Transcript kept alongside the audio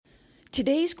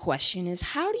Today's question is,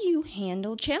 how do you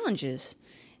handle challenges?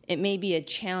 It may be a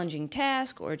challenging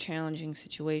task or a challenging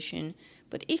situation,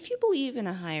 but if you believe in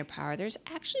a higher power, there's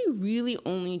actually really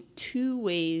only two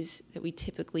ways that we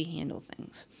typically handle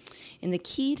things. And the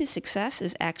key to success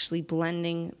is actually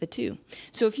blending the two.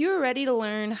 So if you're ready to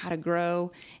learn how to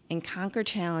grow and conquer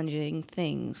challenging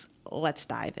things, let's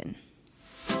dive in.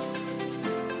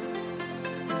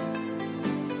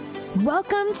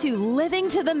 Welcome to Living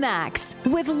to the Max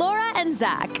with Laura and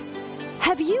Zach.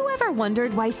 Have you ever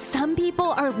wondered why some people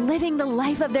are living the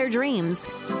life of their dreams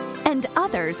and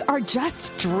others are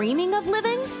just dreaming of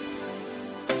living?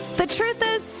 The truth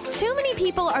is, too many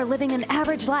people are living an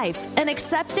average life and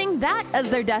accepting that as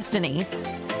their destiny.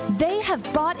 They have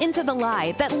bought into the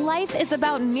lie that life is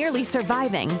about merely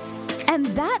surviving. And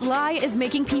that lie is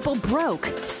making people broke,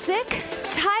 sick,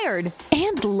 tired,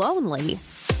 and lonely.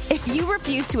 If you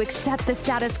refuse to accept the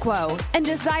status quo and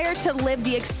desire to live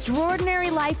the extraordinary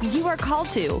life you are called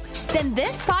to, then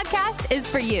this podcast is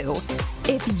for you.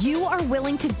 If you are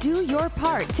willing to do your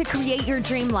part to create your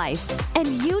dream life and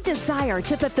you desire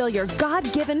to fulfill your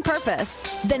God-given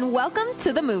purpose, then welcome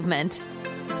to the movement.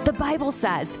 The Bible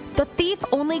says, the thief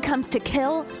only comes to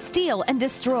kill, steal, and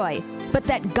destroy, but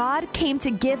that God came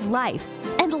to give life,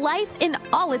 and life in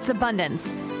all its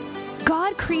abundance.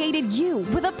 God created you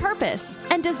with a purpose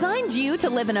and designed you to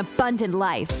live an abundant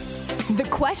life. The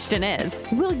question is,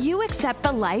 will you accept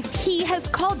the life He has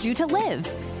called you to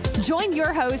live? Join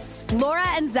your hosts, Laura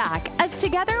and Zach, as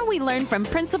together we learn from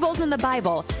principles in the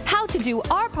Bible how to do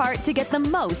our part to get the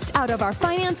most out of our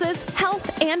finances,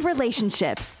 health, and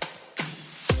relationships.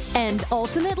 And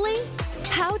ultimately,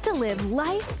 how to live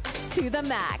life to the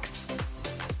max.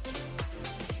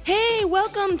 Hey,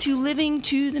 welcome to Living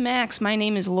to the Max. My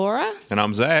name is Laura. And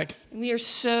I'm Zach. We are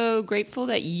so grateful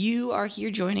that you are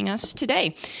here joining us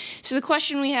today. So the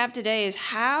question we have today is,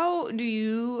 how do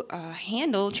you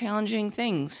handle challenging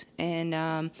things? And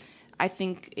I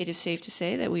think it is safe to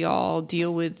say that we all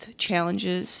deal with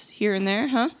challenges here and there,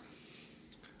 huh?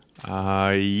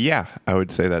 Yeah, I would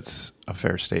say that's a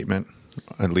fair statement,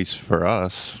 at least for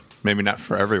us. Maybe not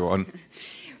for everyone.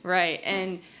 Right,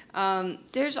 and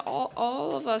there's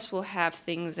all of us will have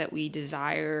things that we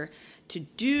desire to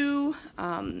do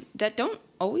that don't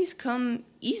always come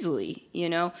easily, you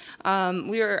know.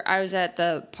 I was at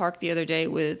the park the other day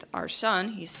with our son.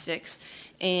 He's 6,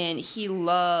 and he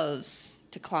loves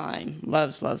to climb.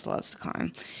 Loves to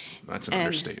climb. That's an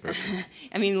understatement.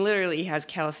 I mean, literally, he has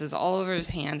calluses all over his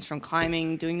hands from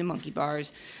climbing, doing the monkey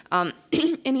bars, and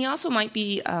he also might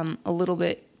be a little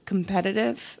bit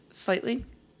competitive, slightly.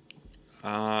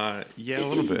 Yeah, a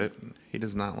little bit. He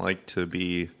does not like to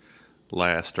be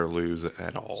last or lose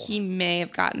at all. He may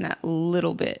have gotten that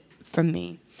little bit from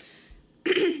me.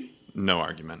 No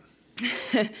argument.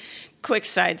 Quick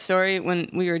side story.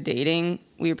 When we were dating,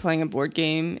 we were playing a board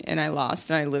game, and I lost,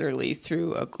 and I literally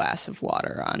threw a glass of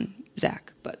water on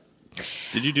Zach. But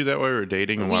did you do that while we were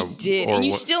dating? We did, and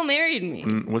you still married me.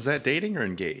 Was that dating or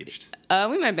engaged?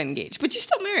 We might have been engaged, but you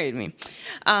still married me.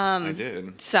 I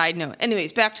did. Side note.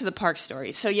 Anyways, back to the park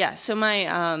story. So yeah, so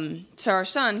our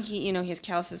son, he has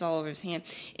calluses all over his hand,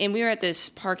 and we were at this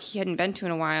park he hadn't been to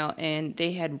in a while, and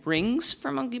they had rings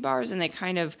for monkey bars, and they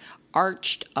kind of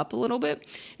arched up a little bit.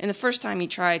 And the first time he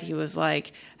tried, he was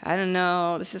like, I don't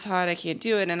know, this is hard, I can't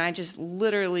do it. And I just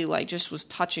literally just was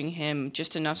touching him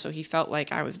just enough so he felt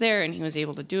like I was there, and he was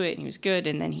able to do it, and he was good.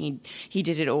 And then he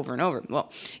did it over and over. Well,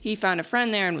 he found a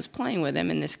friend there and was playing with him,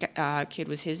 and this kid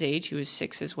was his age. He was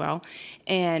 6 as well,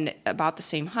 and about the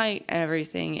same height and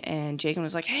everything. And Jacob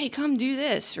was like, hey, come do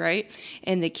this, right?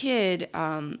 And the kid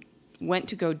went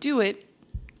to go do it,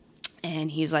 and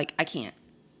he's like, I can't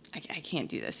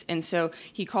do this. And so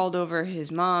he called over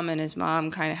his mom, and his mom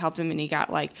kind of helped him, and he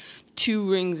got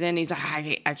 2 rings in. He's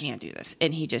like, I can't do this.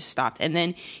 And he just stopped. And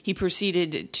then he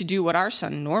proceeded to do what our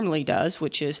son normally does,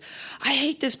 which is, I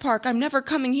hate this park. I'm never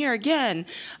coming here again.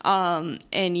 And,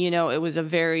 it was a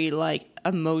very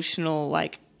emotional,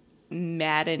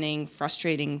 maddening,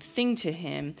 frustrating thing to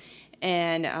him.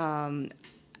 And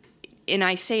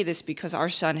I say this because our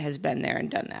son has been there and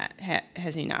done that.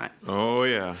 Has he not? Oh,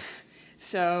 yeah.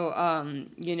 So,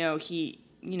 he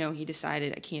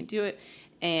decided I can't do it,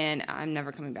 and I'm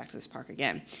never coming back to this park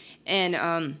again.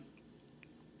 And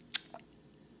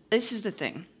this is the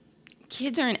thing.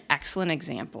 Kids are an excellent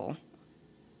example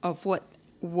of what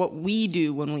we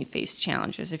do when we face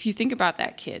challenges. If you think about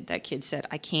that kid said,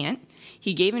 I can't.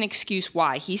 He gave an excuse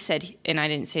why. He said, and I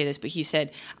didn't say this, but he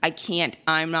said, I can't,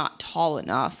 I'm not tall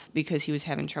enough, because he was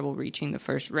having trouble reaching the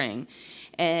first ring.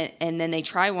 And then they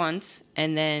try once,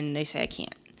 and then they say, I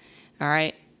can't. All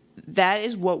right? That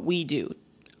is what we do.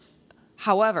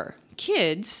 However,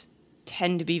 kids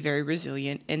tend to be very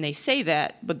resilient, and they say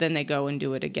that, but then they go and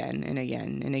do it again and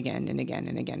again and again and again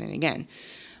and again and again.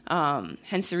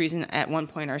 Hence the reason at one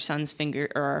point our son's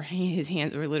his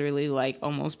hands were literally like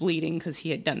almost bleeding because he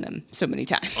had done them so many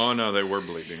times. Oh no, they were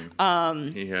bleeding.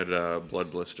 He had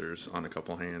blood blisters on a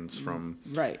couple hands from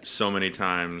so many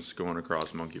times going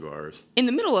across monkey bars. In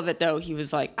the middle of it, though, he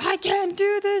was like, "I can't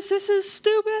do this. This is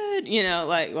stupid." You know,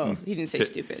 like, well, he didn't say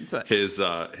stupid, but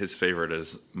his favorite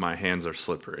is, "My hands are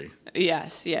slippery."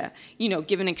 Yes, yeah. You know,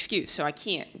 give an excuse. So I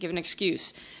can't give an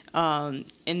excuse, and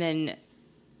then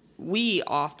we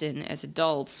often, as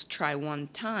adults, try one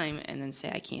time and then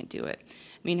say, "I can't do it."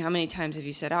 I mean, how many times have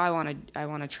you said, "Oh, I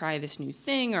want to try this new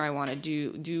thing, or I want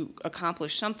to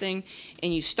accomplish something,"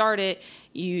 and you start it,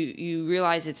 you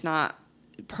realize it's not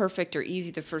perfect or easy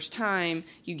the first time,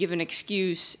 you give an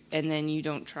excuse, and then you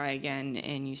don't try again,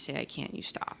 and you say, "I can't," you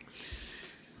stop.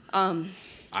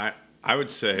 I would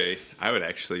say, I would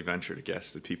actually venture to guess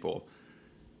that people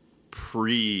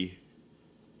pre-say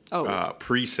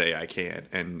I can't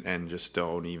and just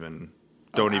don't even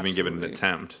give it an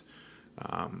attempt.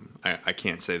 I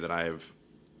can't say that I've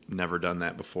never done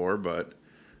that before, but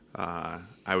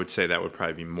I would say that would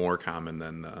probably be more common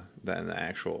than the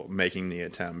actual making the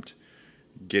attempt,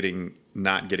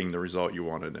 not getting the result you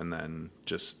wanted, and then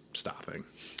just stopping.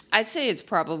 I'd say it's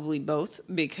probably both,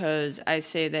 because I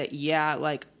say that,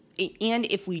 and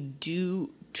if we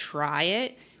do try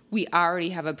it, we already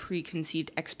have a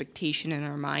preconceived expectation in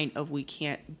our mind of we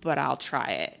can't, but I'll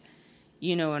try it.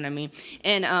 You know what I mean?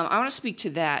 And I want to speak to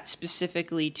that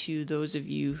specifically to those of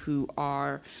you who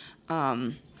are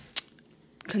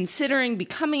considering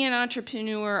becoming an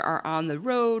entrepreneur, are on the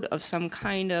road of some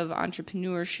kind of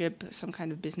entrepreneurship, some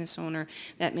kind of business owner.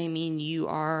 That may mean you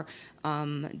are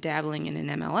dabbling in an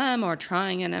MLM or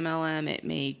trying an MLM. It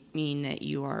may mean that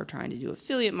you are trying to do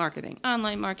affiliate marketing,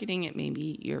 online marketing. It may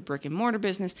be your brick and mortar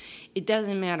business. It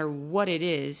doesn't matter what it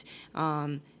is.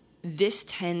 This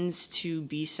tends to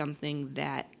be something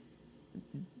that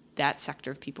sector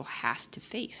of people has to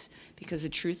face, because the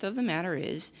truth of the matter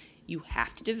is you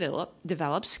have to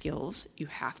develop skills, you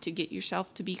have to get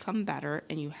yourself to become better,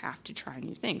 and you have to try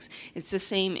new things. It's the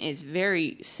same, is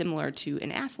very similar to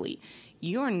an athlete.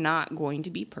 You're not going to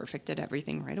be perfect at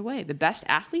everything right away. The best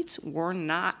athletes were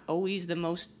not always the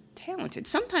most talented.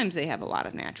 Sometimes they have a lot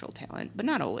of natural talent, but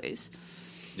not always.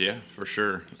 Yeah, for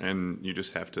sure. And you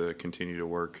just have to continue to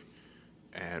work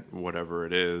at whatever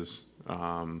it is.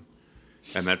 And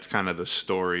that's kind of the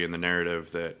story and the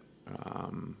narrative that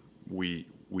we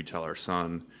tell our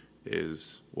son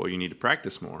is, well, you need to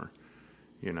practice more.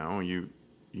 You know, you're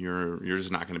just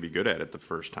not going to be good at it the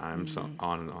first time. So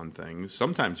on things.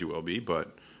 Sometimes you will be,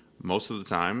 but most of the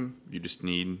time you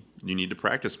need to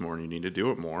practice more, and you need to do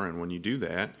it more. And when you do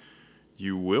that,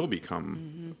 you will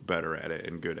become better at it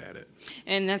and good at it.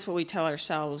 And that's what we tell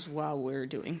ourselves while we're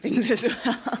doing things as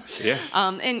well. Yeah.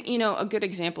 And, you know, a good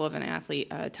example of an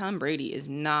athlete, Tom Brady is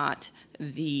not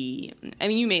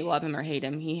you may love him or hate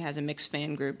him. He has a mixed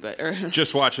fan group.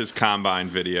 Just watch his combine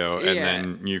video, and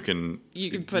then you can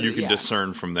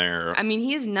discern from there. I mean,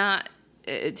 he is not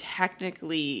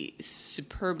technically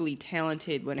superbly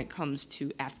talented when it comes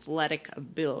to athletic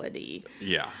ability.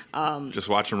 Yeah. Just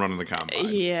watch him run in the combine.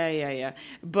 Yeah.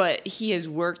 But he has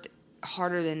worked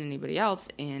harder than anybody else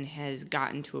and has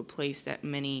gotten to a place that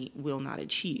many will not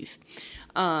achieve.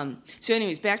 So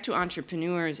anyways, back to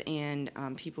entrepreneurs and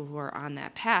people who are on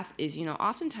that path is, you know,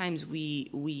 oftentimes we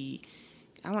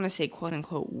I want to say, quote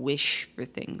unquote, wish for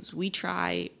things. We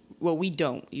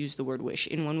don't use the word wish.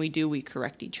 And when we do, we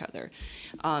correct each other.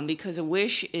 Because a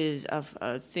wish is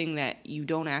a thing that you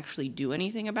don't actually do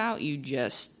anything about. You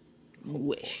just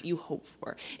wish. You hope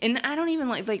for. And I don't even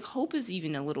like hope is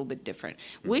even a little bit different.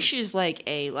 Wish is like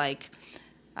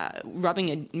rubbing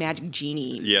a magic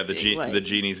genie. Yeah, the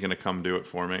genie's going to come do it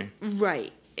for me.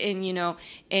 Right. And, you know,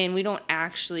 and we don't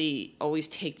actually always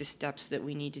take the steps that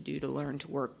we need to do to learn,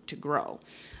 to work, to grow.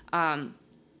 And,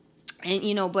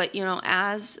 you know, but, you know,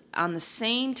 as on the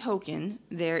same token,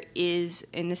 there is,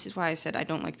 and this is why I said I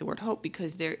don't like the word hope,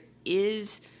 because there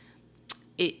is,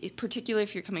 particularly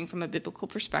if you're coming from a biblical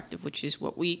perspective, which is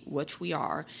which we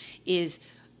are, is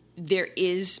there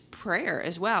is prayer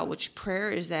as well, which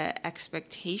prayer is that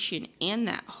expectation and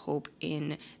that hope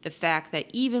in the fact that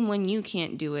even when you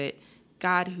can't do it,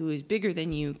 God, who is bigger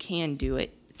than you, can do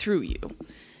it through you.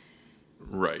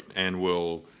 Right, and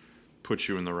will put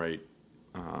you in the right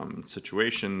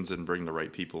situations and bring the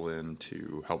right people in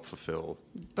to help fulfill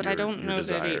But your, I don't know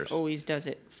desires. that he always does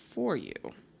it for you.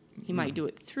 He might do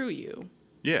it through you.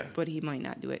 Yeah. But he might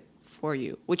not do it for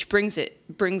you, which brings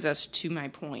us to my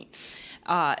point,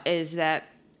 is that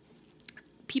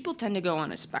people tend to go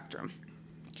on a spectrum,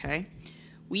 okay?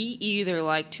 We either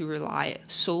like to rely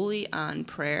solely on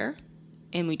prayer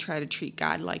and we try to treat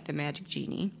God like the magic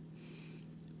genie,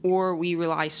 or we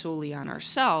rely solely on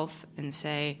ourselves and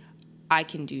say, I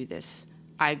can do this,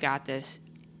 I got this,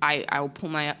 I will pull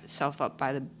myself up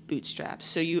by the bootstraps.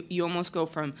 So you almost go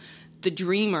from the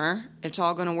dreamer, it's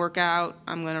all going to work out,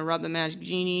 I'm going to rub the magic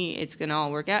genie, it's going to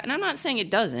all work out. And I'm not saying it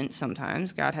doesn't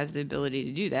sometimes. God has the ability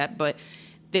to do that, but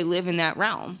they live in that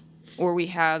realm. Or we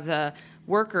have the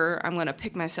worker, I'm going to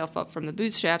pick myself up from the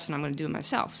bootstraps and I'm going to do it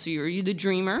myself. So are you the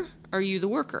dreamer or are you the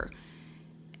worker?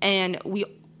 And we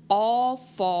all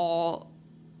fall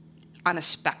on a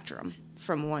spectrum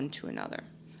from one to another.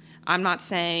 I'm not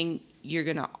saying you're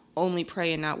going to only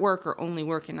pray and not work or only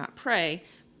work and not pray,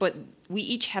 but we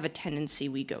each have a tendency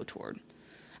we go toward.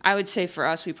 I would say for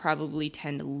us, we probably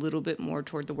tend a little bit more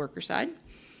toward the worker side.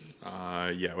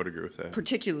 Yeah, I would agree with that.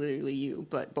 Particularly you,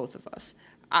 but both of us.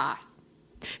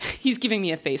 He's giving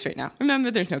me a face right now. Remember,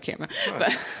 there's no camera.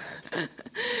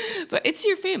 But it's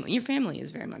your family. Your family is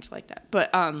very much like that.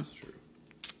 But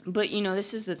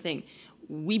this is the thing.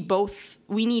 We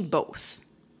need both.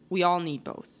 We all need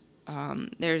both.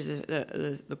 There's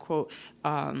the quote.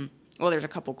 There's a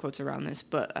couple quotes around this,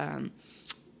 but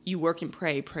you work and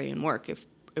pray and work.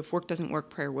 If work doesn't work,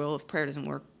 prayer will. If prayer doesn't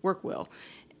work, work will.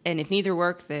 And if neither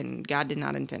work, then God did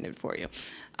not intend it for you.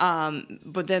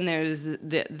 But then there's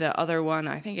the other one.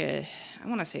 I think I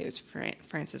want to say it was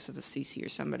Francis of Assisi or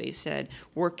somebody said,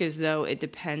 "Work as though it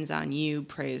depends on you.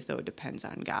 Pray as though it depends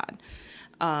on God."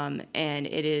 And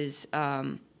it is.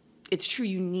 It's true.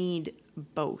 You need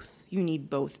both. You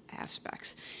need both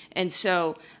aspects. And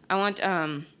so I want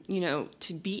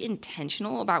to be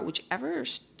intentional about whichever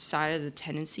side of the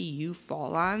tendency you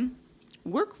fall on.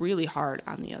 Work really hard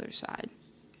on the other side.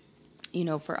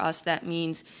 For us, that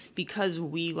means because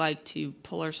we like to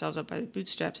pull ourselves up by the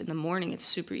bootstraps in the morning, it's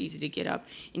super easy to get up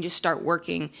and just start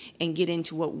working and get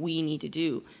into what we need to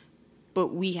do.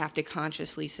 But we have to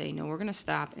consciously say, no, we're going to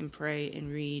stop and pray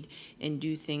and read and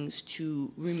do things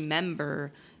to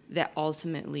remember that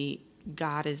ultimately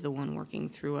God is the one working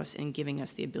through us and giving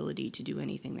us the ability to do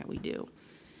anything that we do.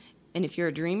 And if you're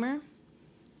a dreamer,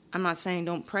 I'm not saying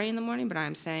don't pray in the morning, but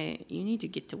I'm saying you need to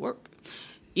get to work.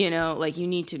 You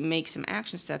need to make some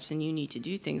action steps and you need to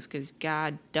do things because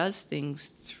God does things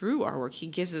through our work. He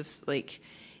gives us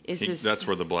that's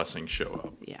where the blessings show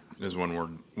up. Yeah. Is when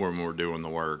we're doing the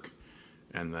work,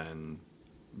 and then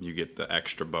you get the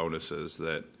extra bonuses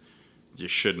that you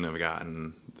shouldn't have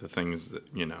gotten, the things that,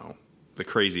 the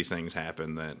crazy things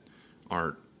happen that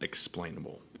aren't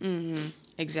explainable. Mm-hmm.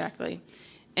 Exactly.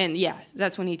 And yeah,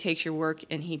 that's when he takes your work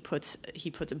and he puts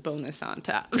a bonus on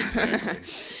top.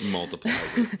 Exactly.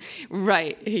 Multiplies it.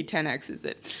 Right. He 10x's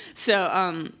it.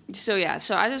 So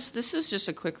this is just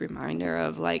a quick reminder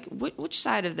of which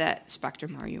side of that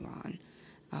spectrum are you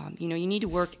on? You need to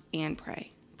work and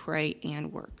pray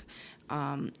and work.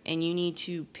 And you need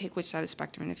to pick which side of the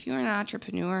spectrum. And if you're an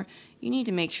entrepreneur, you need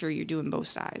to make sure you're doing both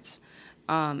sides.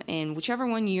 And whichever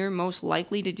one you're most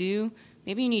likely to do,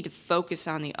 maybe you need to focus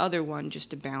on the other one just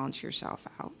to balance yourself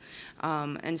out.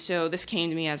 And so this came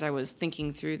to me as I was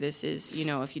thinking through this is,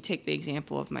 if you take the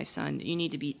example of my son, you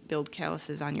need to build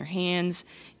calluses on your hands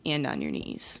and on your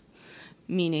knees,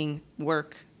 meaning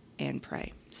work and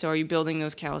pray. So are you building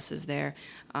those calluses there?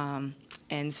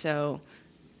 And so...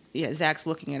 yeah, Zach's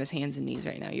looking at his hands and knees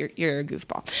right now. You're a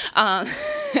goofball.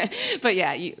 But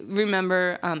yeah, you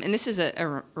remember, and this is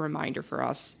a reminder for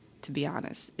us, to be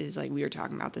honest, is we were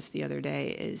talking about this the other day,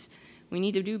 is we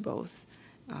need to do both.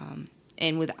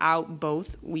 And without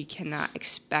both, we cannot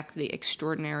expect the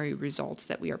extraordinary results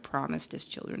that we are promised as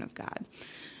children of God.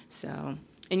 So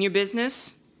in your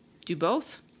business, do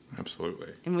both.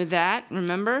 Absolutely. And with that,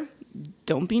 remember,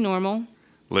 don't be normal.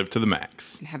 Live to the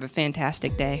max. And have a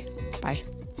fantastic day. Bye.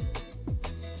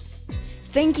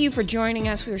 Thank you for joining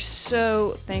us. We are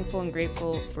so thankful and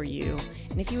grateful for you.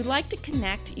 And if you would like to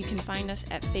connect, you can find us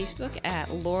at Facebook at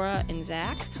Laura and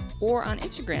Zach or on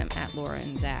Instagram at Laura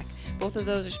and Zach. Both of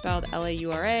those are spelled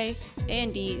Laura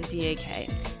and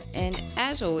DZAK. And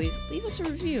as always, leave us a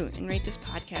review and rate this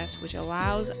podcast, which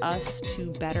allows us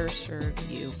to better serve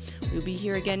you. We'll be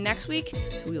here again next week,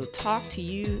 so we will talk to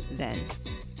you then.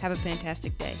 Have a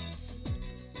fantastic day.